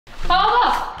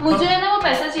मुझे है ना वो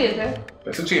पैसे चाहिए थे।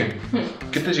 पैसे चाहिए?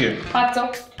 कितने चाहिए? 500।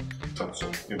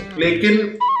 700। लेकिन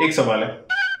एक सवाल है।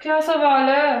 क्या सवाल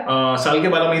है? साल के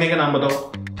 12 महीने के नाम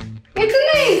बताओ।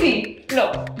 इतना इजी। लो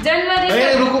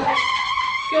जनवरी। रुको,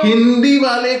 हिंदी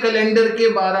वाले कैलेंडर के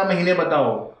 12 महीने बताओ।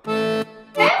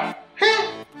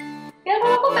 यार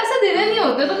पापा को पैसे देने नहीं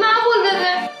होते तो ना बोल देते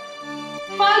हैं।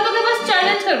 फालतू के बस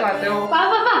चैलेंज करवाते हो।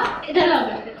 पापा इधर आओ।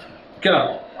 क्या?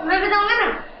 मैं बताऊंगा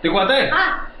ना। देखो आता है?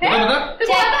 हाँ। बता।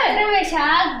 चैत्र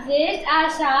वैशाख ज्येष्ठ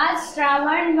आषाढ़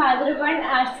श्रावण भाद्रपद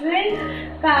आश्विन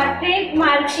कार्तिक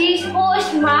मार्गशीर्ष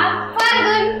पौष माघ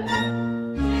फाल्गुन।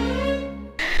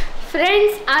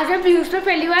 फ्रेंड्स, आज मैं पियूष में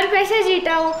पहली बार पैसे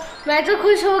जीता हूँ। मैं तो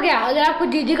खुश हो गया। अगर आपको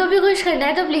दीदी को भी खुश करना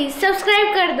है तो प्लीज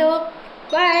सब्सक्राइब कर दो।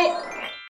 बाय।